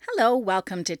Hello,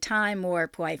 welcome to Time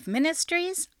Warp Wife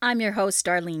Ministries. I'm your host,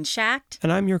 Darlene Schacht.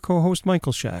 And I'm your co-host,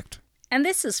 Michael Schacht. And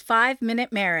this is 5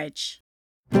 Minute Marriage.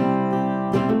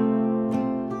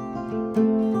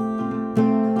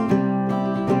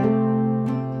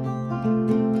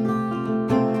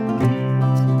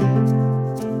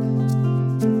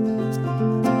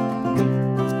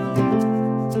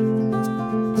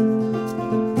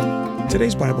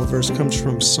 Today's Bible verse comes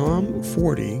from Psalm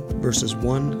 40, verses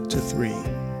 1 to 3.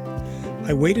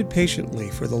 I waited patiently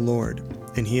for the Lord,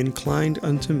 and he inclined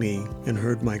unto me and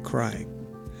heard my cry.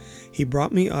 He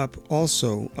brought me up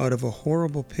also out of a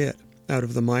horrible pit, out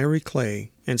of the miry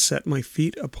clay, and set my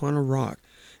feet upon a rock,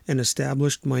 and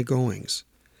established my goings.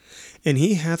 And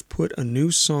he hath put a new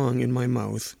song in my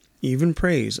mouth, even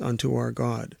praise unto our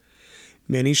God.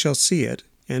 Many shall see it,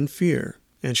 and fear,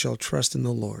 and shall trust in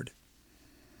the Lord.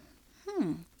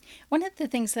 One of the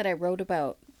things that I wrote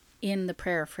about in the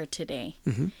prayer for today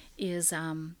is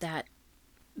that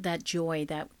joy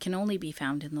that can only be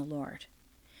found in the Lord.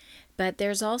 But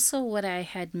there's also what I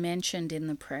had mentioned in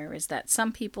the prayer is that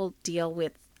some people deal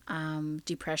with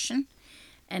depression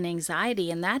and anxiety,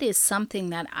 and that is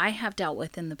something that I have dealt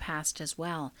with in the past as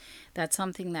well. That's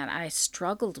something that I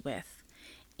struggled with.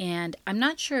 And I'm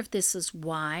not sure if this is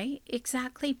why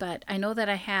exactly, but I know that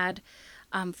I had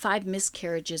 5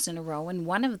 miscarriages in a row, and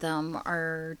one of them,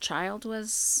 our child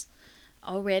was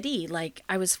already,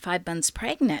 I was 5 months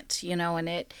pregnant,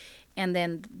 and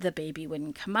then the baby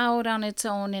wouldn't come out on its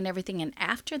own and everything. And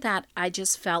after that, I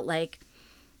just felt like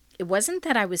it wasn't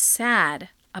that I was sad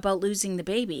about losing the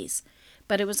babies,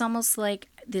 but it was almost like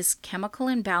this chemical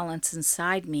imbalance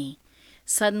inside me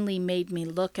suddenly made me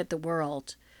look at the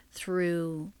world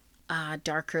through a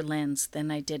darker lens than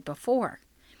I did before.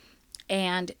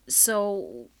 And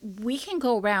so we can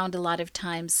go around a lot of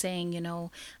times saying,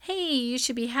 hey, you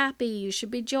should be happy, you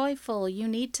should be joyful, you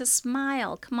need to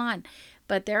smile, come on.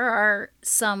 But there are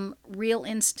some real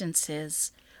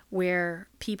instances where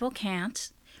people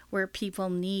can't, where people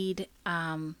need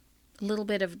a little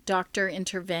bit of doctor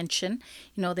intervention.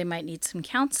 They might need some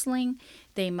counseling,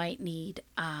 they might need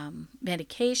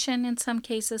medication in some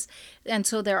cases. And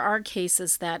so there are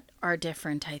cases that are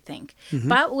different, I think.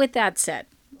 But with that said,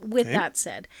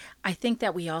 I think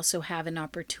that we also have an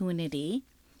opportunity,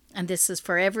 and this is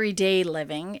for everyday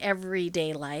living,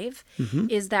 everyday life,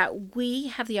 is that we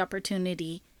have the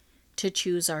opportunity to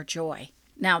choose our joy.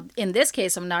 Now, in this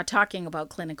case, I'm not talking about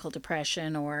clinical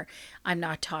depression, or I'm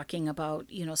not talking about,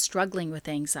 struggling with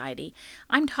anxiety.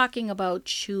 I'm talking about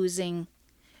choosing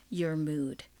your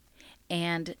mood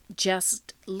and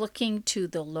just looking to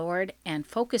the Lord and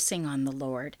focusing on the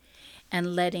Lord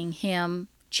and letting Him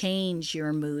change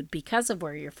your mood because of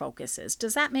where your focus is.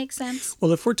 Does that make sense?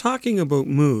 Well, if we're talking about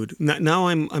mood, now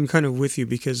I'm kind of with you,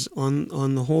 because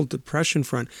on the whole depression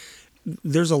front,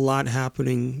 there's a lot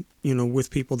happening,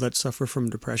 with people that suffer from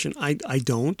depression. I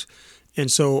don't.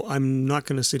 And so I'm not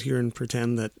going to sit here and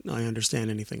pretend that I understand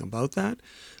anything about that.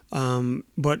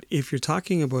 But if you're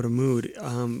talking about a mood,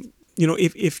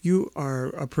 if you are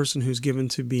a person who's given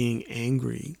to being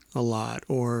angry a lot,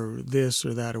 or this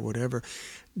or that or whatever,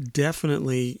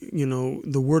 definitely,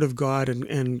 the Word of God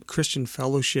and Christian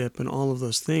fellowship and all of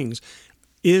those things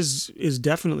is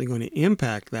definitely going to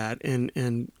impact that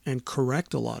and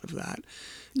correct a lot of that.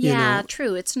 Yeah,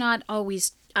 true. It's not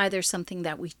always either something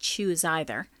that we choose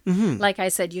either. Like I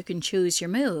said, you can choose your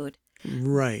mood.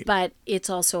 Right. But it's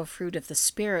also a fruit of the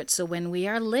Spirit. So when we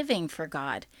are living for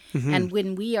God, and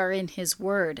when we are in His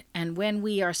Word, and when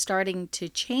we are starting to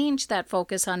change that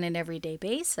focus on an everyday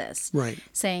basis, right,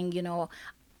 saying,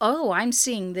 oh, I'm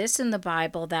seeing this in the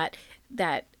Bible that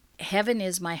heaven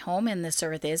is my home and this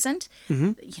earth isn't,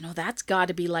 that's got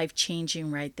to be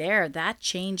life-changing right there. That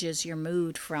changes your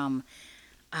mood from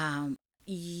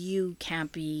you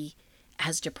can't be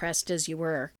as depressed as you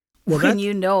were. When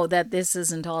you know that this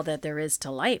isn't all that there is to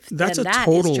life, then that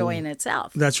is joy in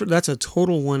itself. That's a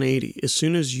total 180. As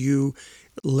soon as you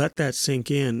let that sink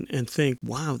in and think,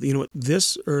 wow,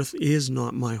 this earth is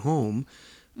not my home.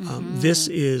 This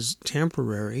is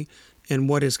temporary, and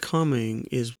what is coming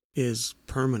is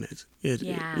permanent. It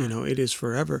is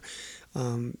forever.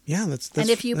 That's and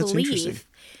if you believe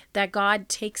that God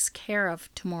takes care of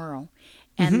tomorrow,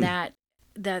 and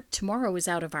that tomorrow is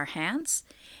out of our hands.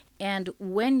 And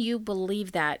when you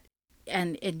believe that,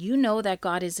 and you know that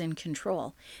God is in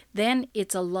control, then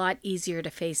it's a lot easier to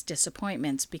face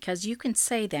disappointments, because you can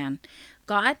say then,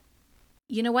 God,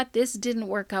 you know what, this didn't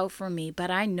work out for me, but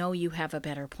I know you have a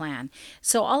better plan.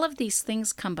 So all of these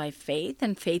things come by faith,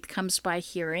 and faith comes by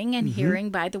hearing, and hearing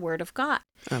by the Word of God.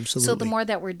 Absolutely. So the more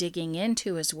that we're digging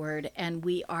into His Word, and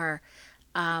we are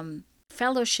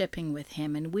fellowshipping with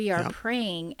him and we are Yep.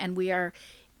 praying and we are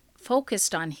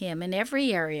focused on him in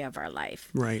every area of our life,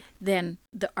 Right. then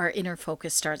our inner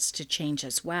focus starts to change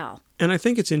as well. And I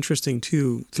think it's interesting,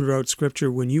 too, throughout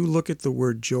Scripture, when you look at the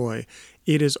word joy,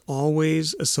 it is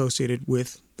always associated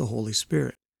with the Holy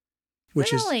Spirit.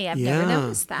 Really? I've never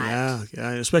noticed that.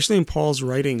 Yeah. Especially in Paul's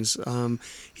writings,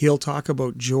 he'll talk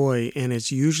about joy, and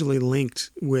it's usually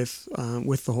linked with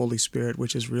the Holy Spirit,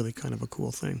 which is really kind of a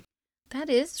cool thing. That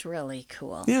is really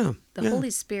cool. Yeah. The yeah.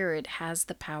 Holy Spirit has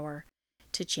the power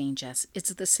to change us.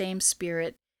 It's the same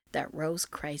Spirit that rose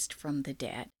Christ from the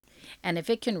dead. And if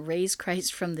it can raise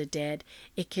Christ from the dead,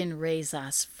 it can raise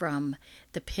us from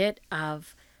the pit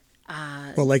of...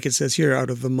 Well, like it says here, out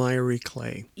of the miry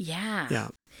clay. Yeah. Yeah.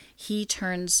 He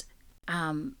turns...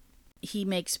 he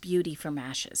makes beauty from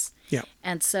ashes. Yeah.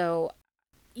 And so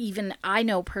even I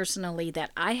know personally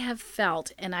that I have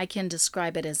felt, and I can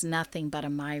describe it as nothing but a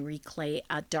miry clay,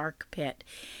 a dark pit.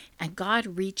 And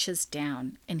God reaches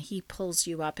down and he pulls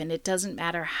you up. And it doesn't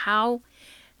matter how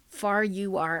far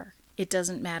you are. It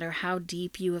doesn't matter how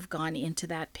deep you have gone into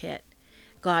that pit.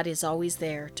 God is always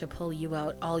there to pull you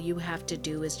out. All you have to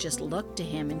do is just look to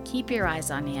him and keep your eyes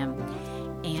on him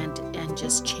and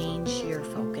just change your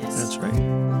focus. That's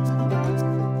right.